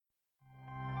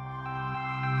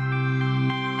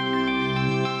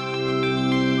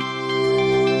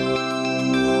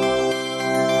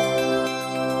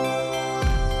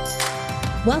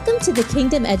Welcome to the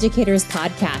Kingdom Educators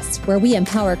Podcast, where we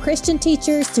empower Christian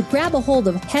teachers to grab a hold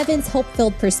of heaven's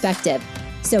hope-filled perspective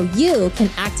so you can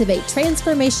activate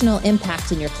transformational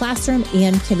impact in your classroom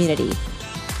and community.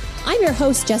 I'm your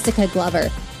host, Jessica Glover,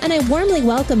 and I warmly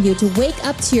welcome you to wake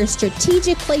up to your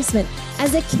strategic placement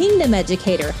as a kingdom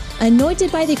educator,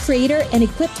 anointed by the Creator and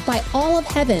equipped by all of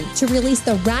heaven to release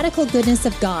the radical goodness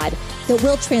of God that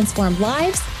will transform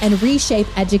lives and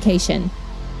reshape education.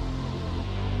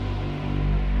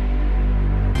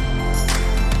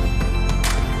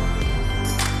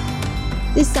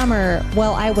 This summer,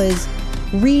 while I was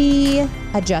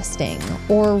readjusting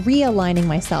or realigning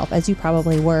myself, as you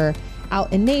probably were,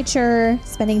 out in nature,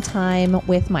 spending time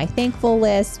with my thankful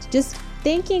list, just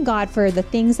thanking God for the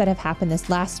things that have happened this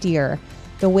last year,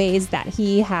 the ways that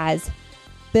He has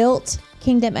built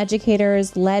Kingdom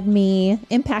Educators, led me,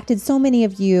 impacted so many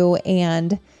of you,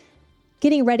 and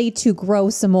getting ready to grow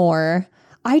some more.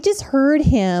 I just heard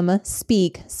Him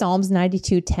speak Psalms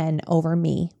 92:10 over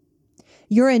me.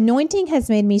 Your anointing has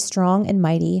made me strong and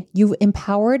mighty. You've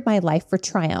empowered my life for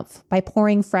triumph by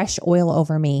pouring fresh oil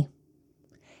over me.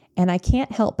 And I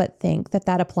can't help but think that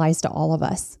that applies to all of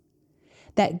us.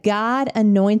 That God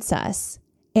anoints us.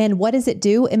 And what does it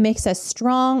do? It makes us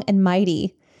strong and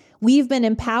mighty. We've been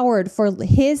empowered for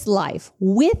His life,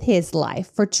 with His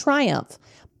life, for triumph,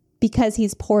 because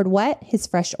He's poured what? His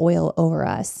fresh oil over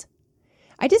us.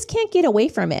 I just can't get away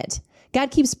from it. God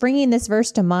keeps bringing this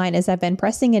verse to mind as I've been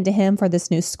pressing into Him for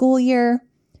this new school year,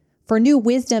 for new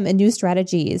wisdom and new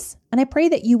strategies. And I pray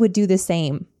that you would do the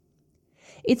same.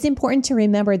 It's important to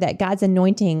remember that God's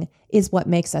anointing is what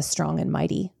makes us strong and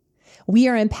mighty. We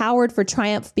are empowered for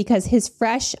triumph because His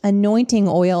fresh anointing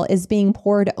oil is being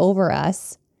poured over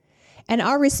us. And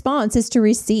our response is to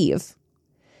receive,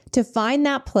 to find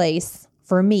that place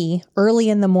for me early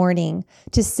in the morning,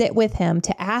 to sit with Him,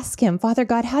 to ask Him, Father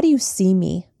God, how do you see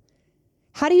me?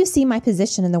 How do you see my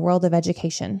position in the world of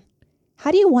education?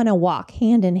 How do you want to walk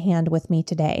hand in hand with me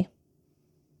today?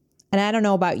 And I don't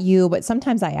know about you, but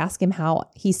sometimes I ask Him how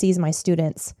He sees my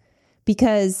students,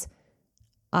 because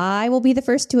I will be the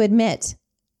first to admit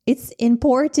it's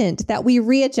important that we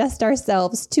readjust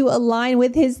ourselves to align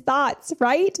with His thoughts,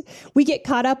 right? We get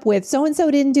caught up with so-and-so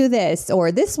didn't do this,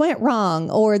 or this went wrong,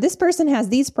 or this person has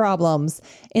these problems,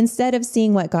 instead of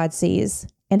seeing what God sees.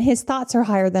 And His thoughts are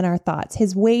higher than our thoughts.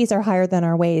 His ways are higher than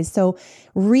our ways. So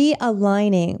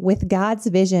realigning with God's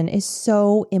vision is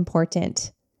so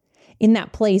important. In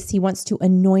that place, He wants to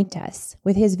anoint us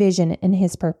with His vision and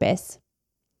His purpose.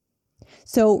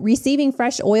 So receiving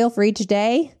fresh oil for each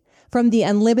day from the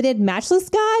unlimited, matchless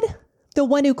God, the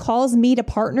one who calls me to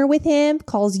partner with Him,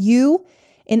 calls you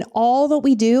in all that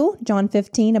we do, John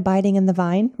 15, abiding in the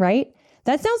vine, right?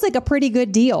 That sounds like a pretty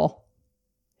good deal.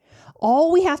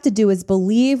 All we have to do is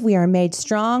believe we are made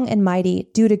strong and mighty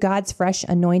due to God's fresh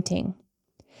anointing.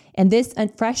 And this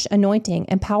fresh anointing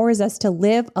empowers us to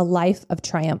live a life of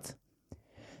triumph.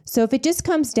 So if it just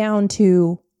comes down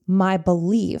to my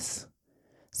belief,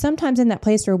 sometimes in that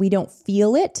place where we don't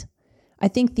feel it, I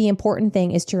think the important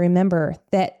thing is to remember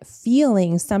that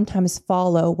feelings sometimes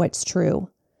follow what's true.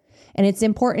 And it's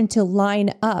important to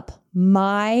line up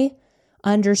my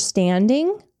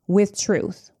understanding with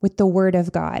truth, with the Word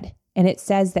of God. And it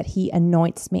says that He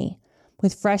anoints me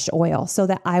with fresh oil so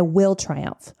that I will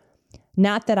triumph.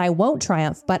 Not that I won't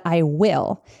triumph, but I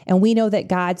will. And we know that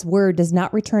God's word does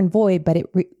not return void, but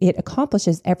it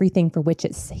accomplishes everything for which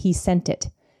He sent it.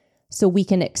 So we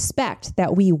can expect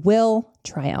that we will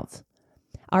triumph.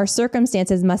 Our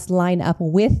circumstances must line up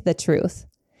with the truth.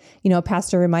 You know, a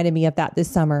pastor reminded me of that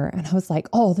this summer, and I was like,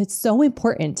 oh, that's so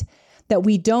important that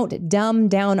we don't dumb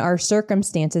down our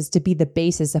circumstances to be the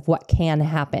basis of what can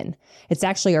happen. It's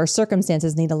actually our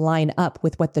circumstances need to line up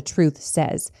with what the truth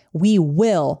says. We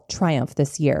will triumph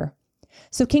this year.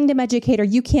 So Kingdom Educator,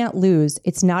 you can't lose.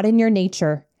 It's not in your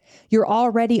nature. You're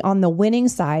already on the winning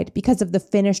side because of the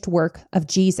finished work of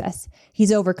Jesus.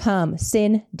 He's overcome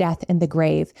sin, death, and the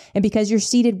grave. And because you're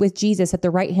seated with Jesus at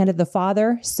the right hand of the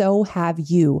Father, so have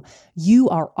you. You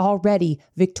are already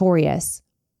victorious.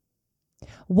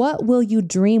 What will you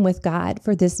dream with God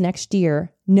for this next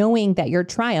year, knowing that your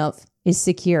triumph is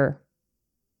secure?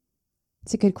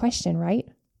 It's a good question, right?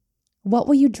 What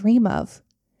will you dream of?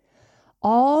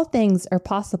 All things are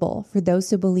possible for those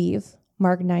who believe.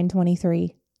 Mark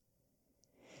 9:23.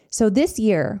 So this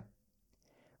year,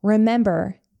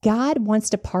 remember, God wants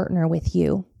to partner with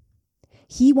you.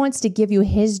 He wants to give you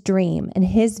His dream and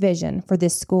His vision for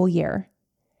this school year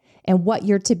and what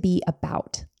you're to be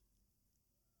about.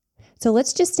 So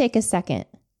let's just take a second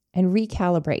and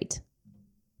recalibrate.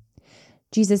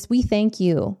 Jesus, we thank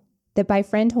you that by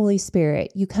friend Holy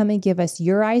Spirit, you come and give us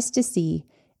your eyes to see,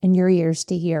 and your ears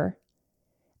to hear.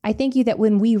 I thank you that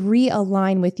when we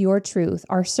realign with your truth,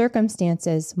 our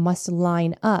circumstances must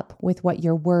line up with what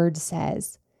your word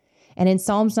says. And in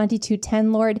Psalms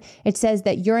 92:10, Lord, it says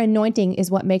that your anointing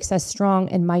is what makes us strong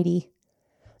and mighty.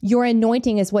 Your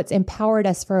anointing is what's empowered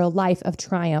us for a life of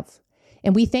triumph.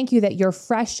 And we thank you that your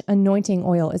fresh anointing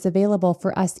oil is available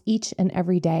for us each and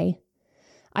every day.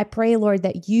 I pray, Lord,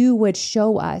 that you would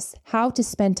show us how to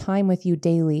spend time with you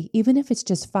daily, even if it's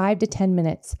just 5 to 10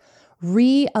 minutes,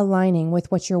 realigning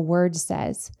with what your word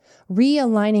says,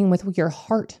 realigning with your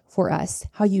heart for us,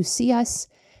 how you see us,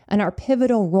 and our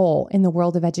pivotal role in the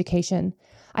world of education.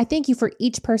 I thank you for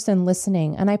each person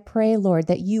listening, and I pray, Lord,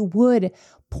 that you would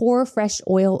pour fresh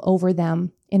oil over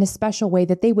them in a special way,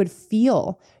 that they would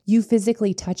feel you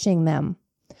physically touching them,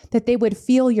 that they would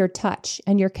feel your touch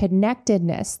and your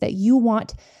connectedness, that you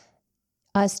want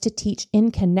us to teach in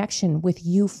connection with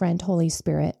you, friend Holy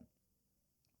Spirit.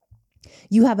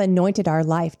 You have anointed our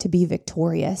life to be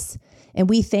victorious. And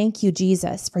we thank you,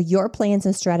 Jesus, for your plans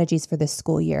and strategies for this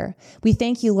school year. We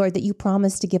thank you, Lord, that you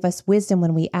promise to give us wisdom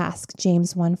when we ask,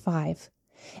 James 1:5.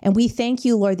 And we thank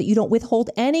you, Lord, that you don't withhold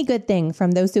any good thing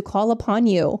from those who call upon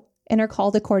you and are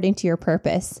called according to your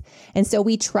purpose. And so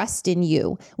we trust in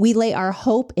you. We lay our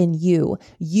hope in you.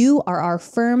 You are our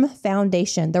firm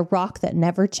foundation, the rock that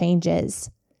never changes.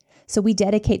 So we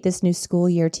dedicate this new school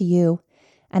year to you.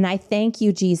 And I thank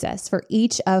you, Jesus, for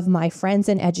each of my friends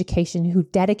in education who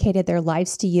dedicated their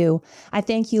lives to you. I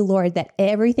thank you, Lord, that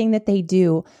everything that they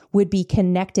do would be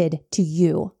connected to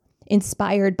you,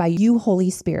 inspired by you, Holy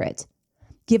Spirit,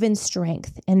 given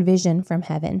strength and vision from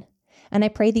heaven. And I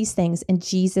pray these things in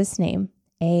Jesus' name.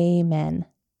 Amen.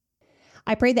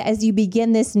 I pray that as you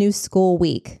begin this new school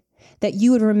week, that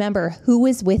you would remember who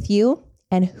is with you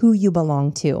and who you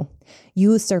belong to.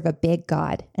 You serve a big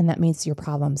God, and that means your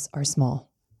problems are small.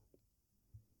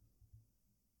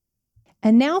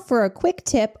 And now for a quick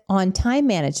tip on time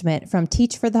management from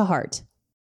Teach for the Heart.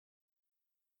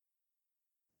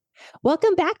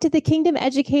 Welcome back to the Kingdom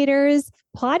Educators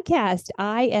podcast.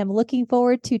 I am looking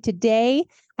forward to today.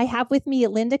 I have with me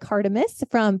Linda Cardamus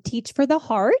from Teach for the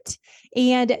Heart,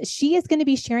 and she is going to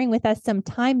be sharing with us some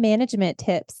time management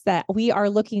tips that we are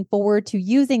looking forward to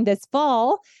using this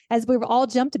fall as we've all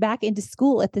jumped back into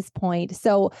school at this point.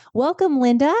 So welcome,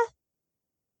 Linda.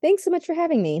 Thanks so much for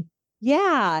having me.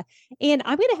 Yeah. And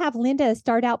I'm going to have Linda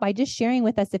start out by just sharing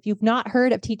with us, if you've not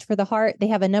heard of Teach for the Heart, they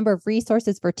have a number of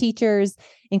resources for teachers,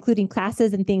 including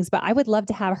classes and things, but I would love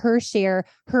to have her share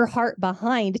her heart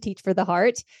behind Teach for the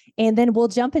Heart, and then we'll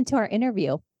jump into our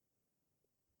interview.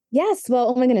 Yes.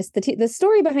 Well, oh my goodness. The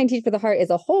story behind Teach for the Heart is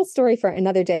a whole story for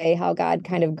another day, how God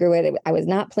kind of grew it. I was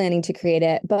not planning to create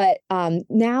it, but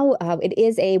now it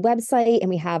is a website, and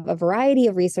we have a variety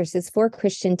of resources for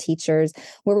Christian teachers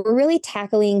where we're really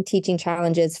tackling teaching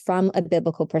challenges from a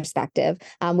biblical perspective.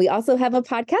 We also have a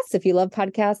podcast. If you love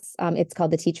podcasts, it's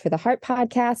called the Teach for the Heart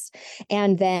podcast.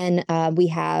 And then we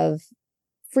have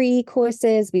free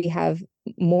courses. We have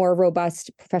more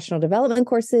robust professional development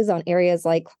courses on areas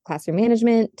like classroom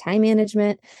management, time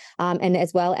management, and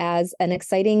as well as an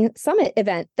exciting summit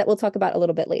event that we'll talk about a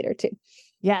little bit later too.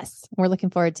 Yes, we're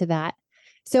looking forward to that.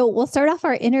 So we'll start off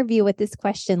our interview with this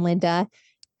question, Linda.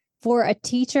 For a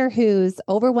teacher who's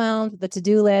overwhelmed with the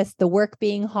to-do list, the work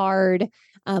being hard,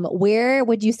 where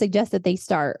would you suggest that they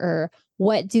start, or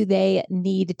what do they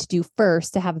need to do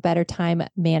first to have a better time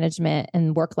management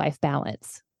and work-life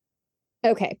balance?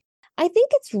 Okay. I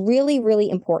think it's really, really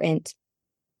important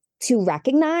to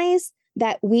recognize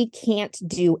that we can't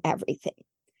do everything.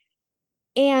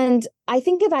 And I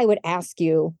think if I would ask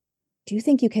you, do you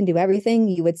think you can do everything?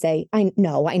 You would say, I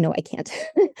know I can't.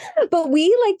 But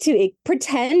we like to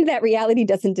pretend that reality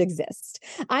doesn't exist.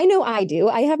 I know I do.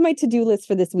 I have my to-do list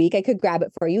for this week. I could grab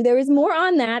it for you. There is more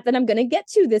on that I'm going to get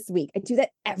to this week. I do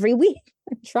that every week.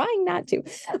 I'm trying not to.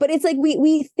 But it's like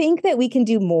we think that we can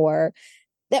do more.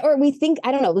 Or we think,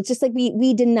 I don't know, it's just like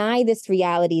we deny this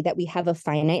reality that we have a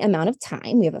finite amount of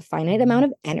time. We have a finite amount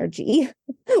of energy.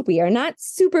 We are not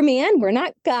Superman. We're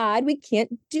not God. We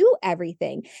can't do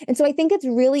everything. And so I think it's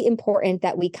really important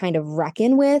that we kind of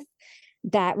reckon with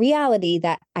that reality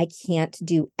that I can't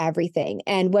do everything.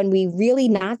 And when we really,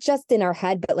 not just in our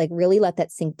head, but like really let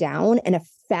that sink down and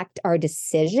affect our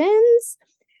decisions,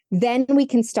 then we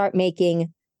can start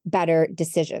making better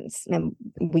decisions. And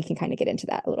we can kind of get into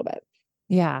that a little bit.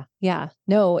 Yeah. Yeah.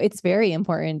 No, it's very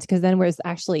important, because then there's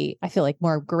actually, I feel like,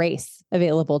 more grace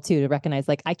available too, to recognize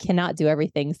like, I cannot do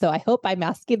everything. So I hope I'm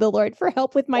asking the Lord for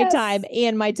help with my time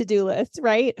and my to-do list,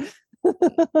 right?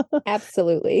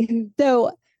 Absolutely.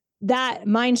 So that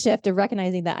mind shift of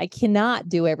recognizing that I cannot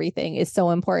do everything is so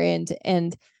important.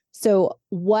 And So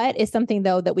what is something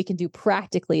though that we can do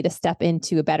practically to step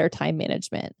into a better time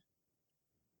management?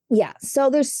 Yeah. So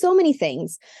there's so many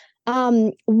things.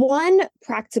 One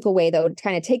practical way though, to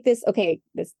kind of take this,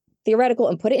 this theoretical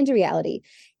and put it into reality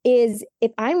is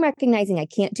if I'm recognizing I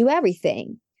can't do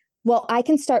everything, well, I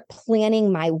can start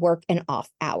planning my work and off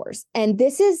hours. And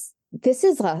this is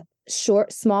a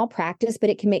short, small practice, but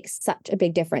it can make such a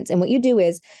big difference. And what you do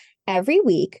is every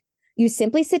week, you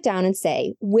simply sit down and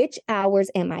say, which hours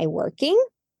am I working?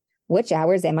 Which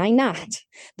hours am I not?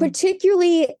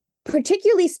 Particularly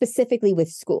specifically with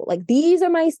school. Like these are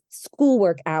my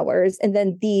schoolwork hours. And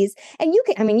then these, and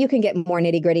you can get more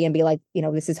nitty gritty and be like,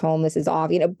 this is home, this is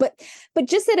off, but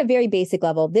just at a very basic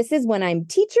level, this is when I'm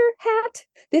teacher hat.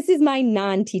 This is my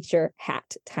non-teacher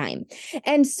hat time.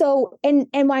 And so, and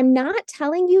I'm not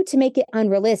telling you to make it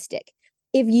unrealistic.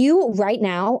 If you right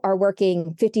now are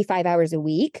working 55 hours a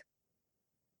week,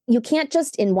 you can't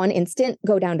just in one instant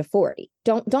go down to 40.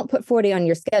 Don't put 40 on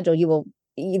your schedule.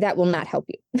 That will not help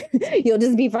you. You'll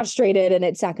just be frustrated and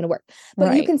it's not going to work.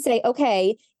 But you can say,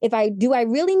 okay, do I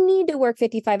really need to work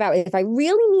 55 hours? If I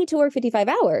really need to work 55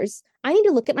 hours, I need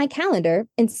to look at my calendar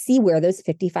and see where those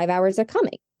 55 hours are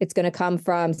coming. It's going to come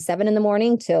from 7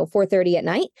 a.m. till 4:30 at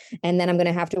night. And then I'm going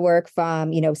to have to work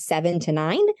from, 7 to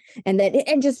 9.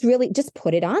 And just really just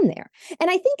put it on there.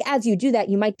 And I think as you do that,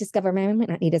 you might discover, man, I might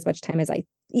not need as much time as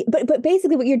but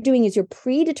basically what you're doing is you're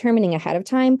predetermining ahead of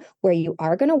time where you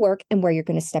are going to work and where you're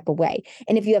going to step away.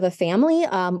 And if you have a family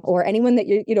or anyone that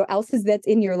that's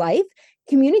in your life,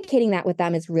 communicating that with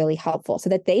them is really helpful so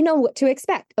that they know what to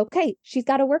expect. Okay, she's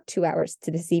got to work 2 hours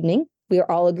to this evening. We are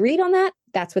all agreed on that.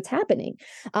 That's what's happening.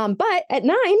 But at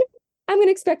 9, I'm going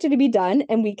to expect it to be done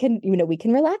and we can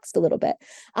relax a little bit.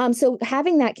 So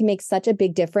having that can make such a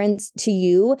big difference to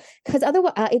you because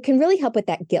otherwise it can really help with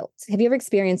that guilt. Have you ever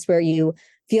experienced where you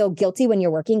feel guilty when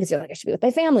you're working because you're like, I should be with my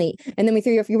family. And then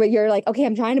you're like, okay,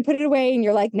 I'm trying to put it away. And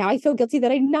you're like, now I feel guilty that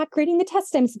I'm not grading the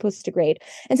test I'm supposed to grade.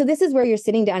 And so this is where you're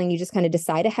sitting down and you just kind of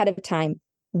decide ahead of time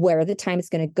where the time is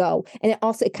going to go. And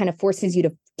it kind of forces you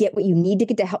to get what you need to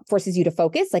get to help, forces you to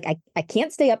focus. Like I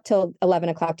can't stay up till 11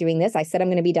 o'clock doing this. I said I'm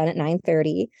going to be done at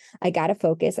 9:30. I got to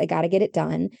focus. I got to get it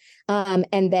done.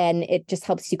 And then it just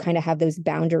helps you kind of have those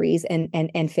boundaries and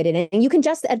fit it in. And you can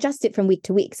just adjust it from week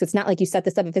to week. So it's not like you set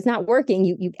this up. If it's not working,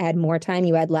 you add more time,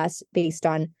 you add less based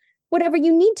on whatever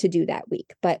you need to do that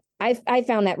week. But I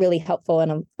found that really helpful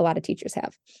and a lot of teachers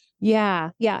have. Yeah.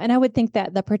 Yeah. And I would think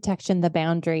that the protection, the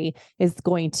boundary is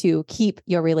going to keep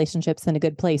your relationships in a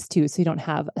good place too. So you don't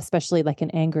have, especially like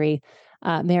an angry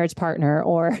marriage partner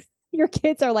or your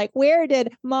kids are like, where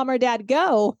did mom or dad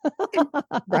go?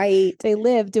 Right. They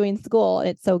live doing school. And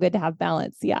it's so good to have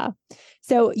balance. Yeah.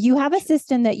 So you have a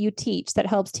system that you teach that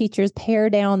helps teachers pare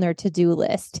down their to-do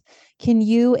list. Can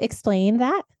you explain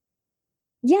that?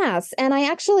 Yes. And I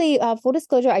actually, full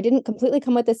disclosure, I didn't completely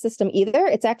come with this system either.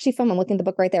 It's actually from, I'm looking at the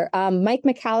book right there, Mike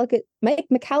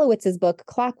Michalowicz's book,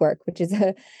 Clockwork, which is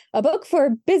a book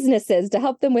for businesses to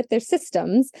help them with their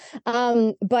systems.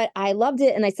 But I loved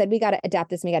it. And I said, we got to adapt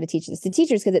this. And we got to teach this to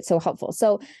teachers because it's so helpful.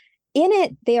 So in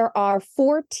it, there are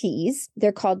 4 T's.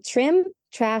 They're called trim,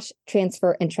 trash,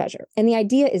 transfer, and treasure. And the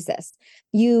idea is this.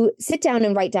 You sit down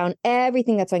and write down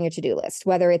everything that's on your to-do list,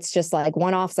 whether it's just like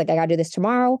one-offs, like I got to do this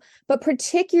tomorrow, but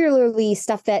particularly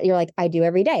stuff that you're like, I do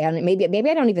every day. And maybe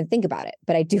I don't even think about it,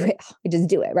 but I do it. I just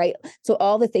do it, right? So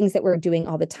all the things that we're doing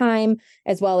all the time,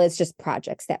 as well as just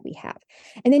projects that we have.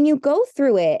 And then you go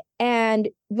through it. And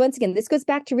once again, this goes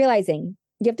back to realizing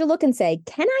you have to look and say,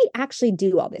 can I actually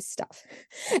do all this stuff?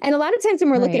 And a lot of times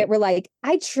when we're looking at it, we're like,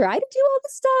 I try to do all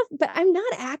this stuff, but I'm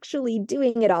not actually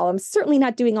doing it all. I'm certainly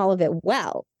not doing all of it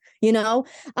well, So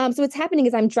what's happening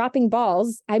is I'm dropping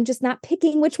balls. I'm just not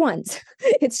picking which ones.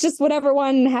 It's just whatever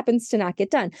one happens to not get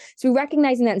done. So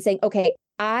recognizing that and saying, okay,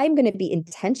 I'm going to be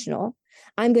intentional.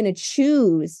 I'm going to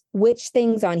choose which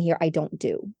things on here I don't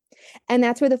do. And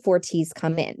that's where the 4 T's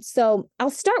come in. So I'll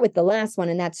start with the last one,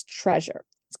 and that's treasure.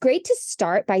 It's great to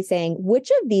start by saying, which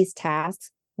of these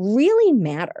tasks really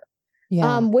matter?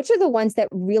 Yeah. Which are the ones that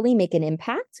really make an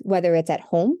impact, whether it's at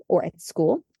home or at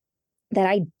school, that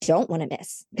I don't want to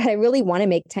miss, that I really want to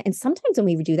make time. And sometimes when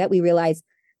we do that, we realize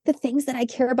the things that I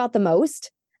care about the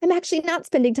most, I'm actually not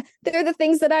spending time. They're the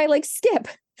things that I skip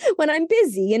when I'm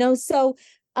busy, So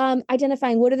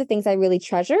identifying what are the things I really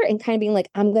treasure and kind of being like,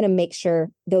 I'm going to make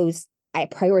sure I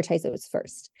prioritize those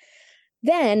first.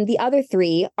 Then the other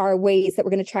 3 are ways that we're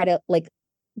going to try to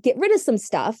get rid of some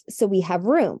stuff so we have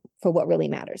room for what really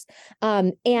matters.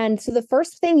 And so the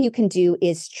first thing you can do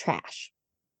is trash.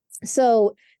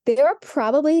 So there are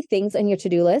probably things on your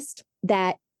to-do list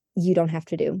that you don't have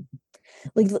to do.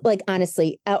 Like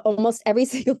honestly, almost every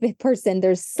single person,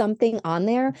 there's something on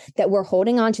there that we're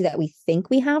holding on to that we think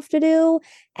we have to do,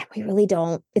 and we really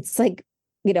don't. It's like,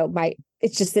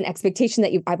 it's just an expectation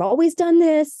that I've always done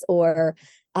this, or,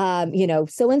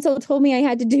 so-and-so told me I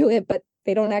had to do it, but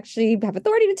they don't actually have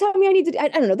authority to tell me I need to. I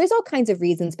don't know. There's all kinds of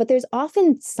reasons, but there's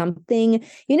often something,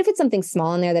 even if it's something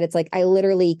small in there, that it's like, I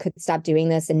literally could stop doing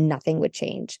this and nothing would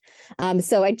change.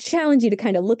 So I challenge you to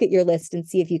kind of look at your list and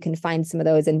see if you can find some of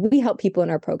those. And we help people in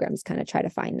our programs kind of try to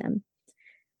find them.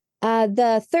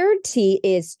 The third T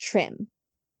is trim.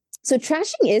 So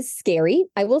trashing is scary.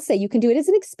 I will say you can do it as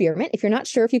an experiment. If you're not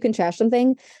sure if you can trash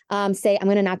something, say, I'm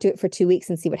going to not do it for 2 weeks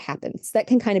and see what happens. That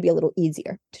can kind of be a little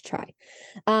easier to try.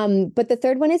 But the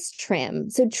third one is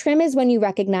trim. So trim is when you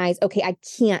recognize, okay, I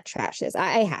can't trash this.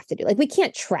 I have to do, like, we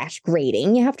can't trash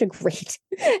grading. You have to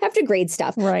grade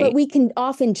stuff, right? But we can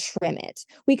often trim it.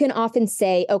 We can often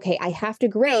say, okay, I have to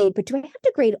grade, but do I have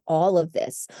to grade all of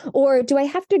this? Or do I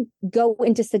have to go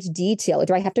into such detail? Or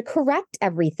do I have to correct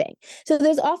everything? So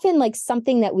there's often like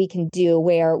something that we can do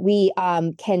where we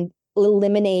can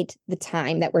eliminate the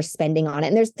time that we're spending on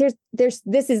it. And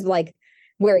this is like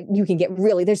where you can get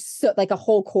really, there's so like a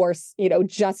whole course,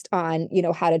 just on,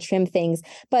 how to trim things.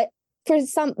 But for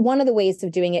one of the ways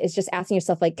of doing it is just asking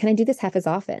yourself, like, can I do this half as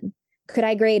often? Could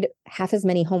I grade half as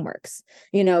many homeworks?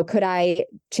 Could I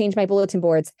change my bulletin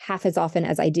boards half as often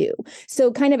as I do?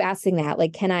 So kind of asking that,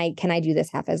 like, can I do this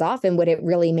half as often? Would it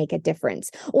really make a difference?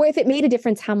 Or if it made a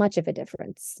difference, how much of a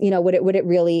difference? Would it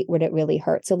really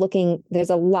hurt? So there's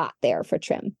a lot there for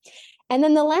trim. And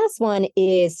then the last one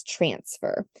is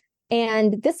transfer.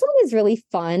 And this one is really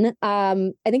fun.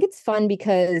 I think it's fun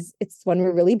because it's one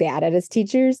we're really bad at as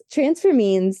teachers. Transfer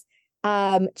means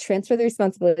transfer the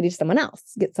responsibility to someone else,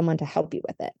 get someone to help you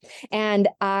with it. And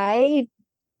I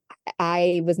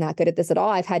was not good at this at all.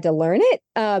 I've had to learn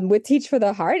it with Teach for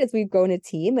the Heart as we've grown a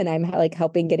team, and I'm like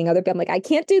helping getting other people. I'm like, I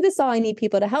can't do this all. I need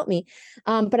people to help me.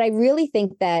 But I really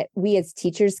think that we as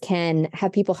teachers can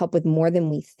have people help with more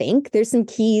than we think. There's some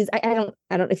keys. I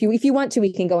don't, if you want to,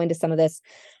 we can go into some of this.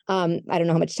 I don't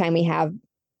know how much time we have.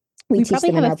 We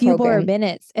probably have a few more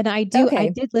minutes. And I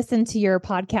did listen to your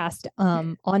podcast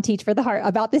on Teach for the Heart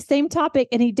about the same topic.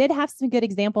 And he did have some good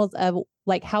examples of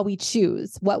like how we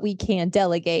choose what we can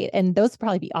delegate. And those would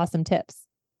probably be awesome tips.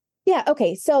 Yeah.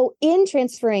 Okay. So in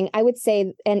transferring, I would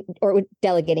say, or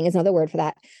delegating is another word for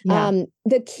that. Yeah.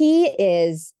 The key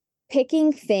is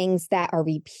picking things that are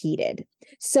repeated.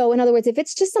 So in other words, if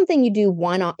it's just something you do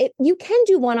one-off, you can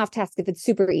do one-off tasks if it's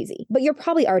super easy, but you're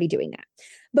probably already doing that.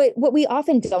 But what we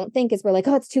often don't think is we're like,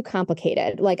 oh, it's too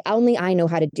complicated. Like only I know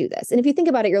how to do this. And if you think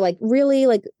about it, you're like, really?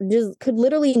 Like, just could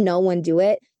literally no one do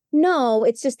it? No,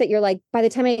 it's just that you're like, by the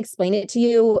time I explain it to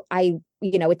you, I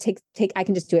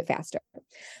can just do it faster.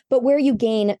 But where you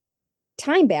gain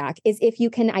time back is if you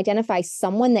can identify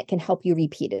someone that can help you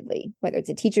repeatedly, whether it's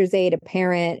a teacher's aide, a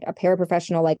parent, a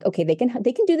paraprofessional, like, okay, they can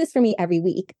do this for me every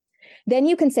week. Then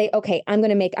you can say, okay, I'm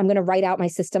going to write out my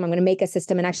system. I'm going to make a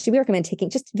system. And actually we recommend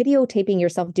just videotaping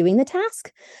yourself doing the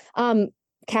task,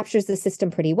 captures the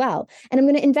system pretty well. And I'm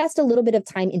going to invest a little bit of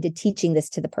time into teaching this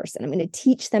to the person. I'm going to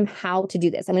teach them how to do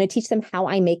this. I'm going to teach them how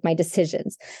I make my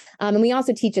decisions. And we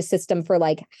also teach a system for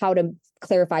like how to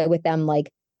clarify with them,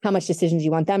 like how much decisions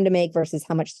you want them to make versus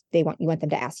how much you want them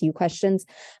to ask you questions.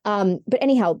 But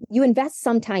anyhow, you invest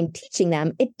some time teaching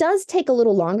them. It does take a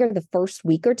little longer the first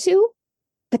week or two,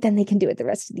 but then they can do it the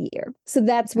rest of the year. So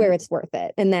that's where it's worth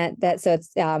it. And so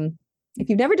it's, if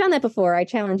you've never done that before, I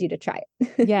challenge you to try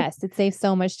it. Yes, it saves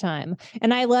so much time.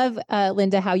 And I love,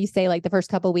 Linda, how you say like the first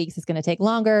couple of weeks is going to take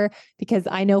longer, because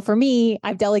I know for me,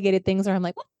 I've delegated things where I'm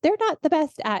like, well, they're not the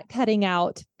best at cutting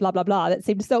out blah, blah, blah. That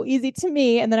seemed so easy to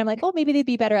me. And then I'm like, oh, maybe they'd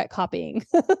be better at copying.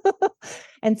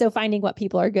 And so finding what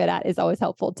people are good at is always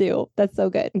helpful too. That's so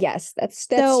good. Yes, that's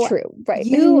so true. Right.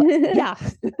 Yeah.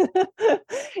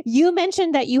 You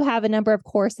mentioned that you have a number of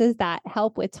courses that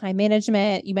help with time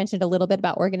management. You mentioned a little bit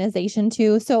about organization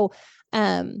too. So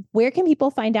where can people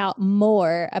find out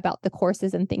more about the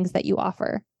courses and things that you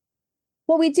offer?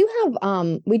 Well, we do have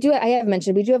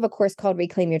a course called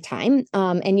Reclaim Your Time.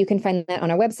 And you can find that on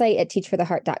our website at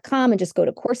teachfortheheart.com and just go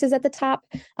to courses at the top.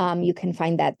 You can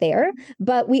find that there.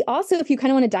 But we also, if you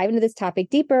kind of want to dive into this topic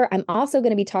deeper, I'm also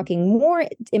going to be talking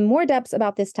in more depth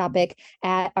about this topic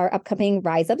at our upcoming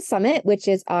Rise Up Summit, which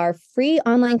is our free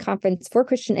online conference for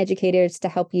Christian educators to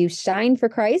help you shine for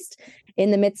Christ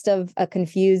in the midst of a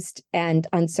confused and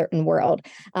uncertain world.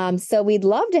 So we'd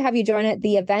love to have you join it.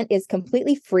 The event is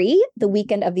completely free. The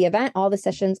weekend of the event, all the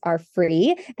sessions are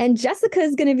free. And Jessica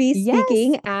is going to be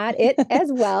speaking at it as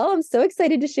well. I'm so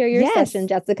excited to share your session,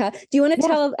 Jessica. Do you want to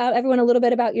tell everyone a little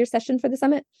bit about your session for the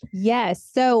summit? Yes.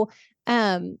 So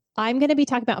I'm going to be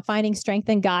talking about finding strength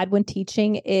in God when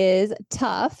teaching is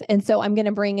tough. And so I'm going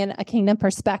to bring in a kingdom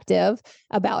perspective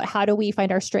about how do we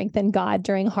find our strength in God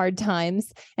during hard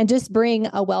times, and just bring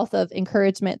a wealth of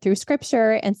encouragement through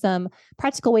scripture and some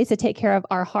practical ways to take care of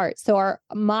our hearts. So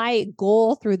my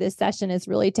goal through this session is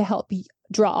really to help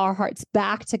draw our hearts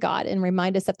back to God and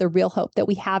remind us of the real hope that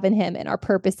we have in him and our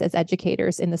purpose as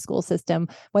educators in the school system,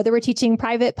 whether we're teaching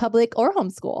private, public, or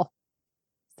homeschool.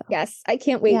 Yes, I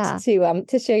can't wait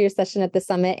to share your session at the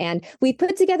summit. And we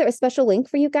put together a special link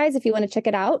for you guys if you want to check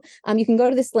it out. You can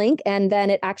go to this link, and then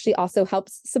it actually also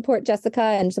helps support Jessica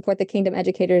and support the Kingdom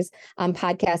Educators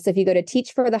podcast. So if you go to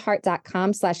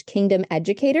teachfortheheart.com/Kingdom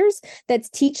Educators, that's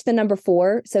teach the number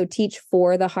 4. So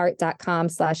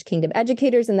teachfortheheart.com/Kingdom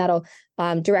Educators, and that'll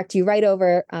direct you right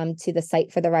over to the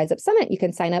site for the Rise Up Summit. You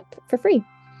can sign up for free.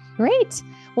 Great.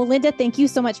 Well, Linda, thank you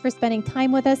so much for spending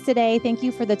time with us today. Thank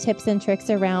you for the tips and tricks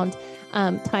around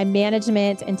time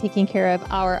management and taking care of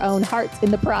our own hearts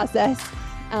in the process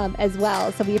as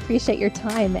well. So we appreciate your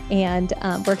time, and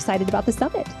we're excited about the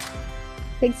summit.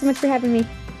 Thanks so much for having me.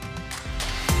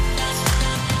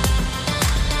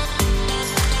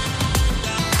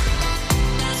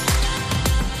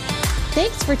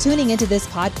 Thanks for tuning into this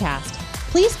podcast.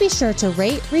 Please be sure to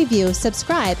rate, review,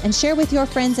 subscribe, and share with your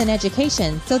friends in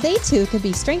education so they too can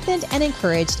be strengthened and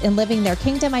encouraged in living their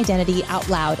kingdom identity out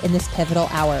loud in this pivotal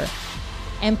hour.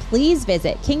 And please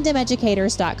visit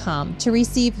kingdomeducators.com to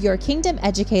receive your Kingdom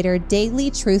Educator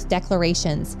Daily Truth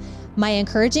Declarations, my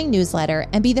encouraging newsletter,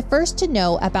 and be the first to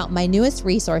know about my newest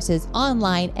resources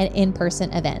online and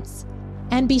in-person events.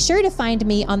 And be sure to find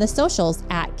me on the socials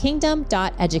at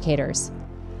kingdom.educators.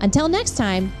 Until next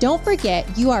time, don't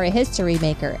forget you are a history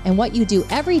maker, and what you do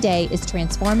every day is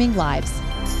transforming lives.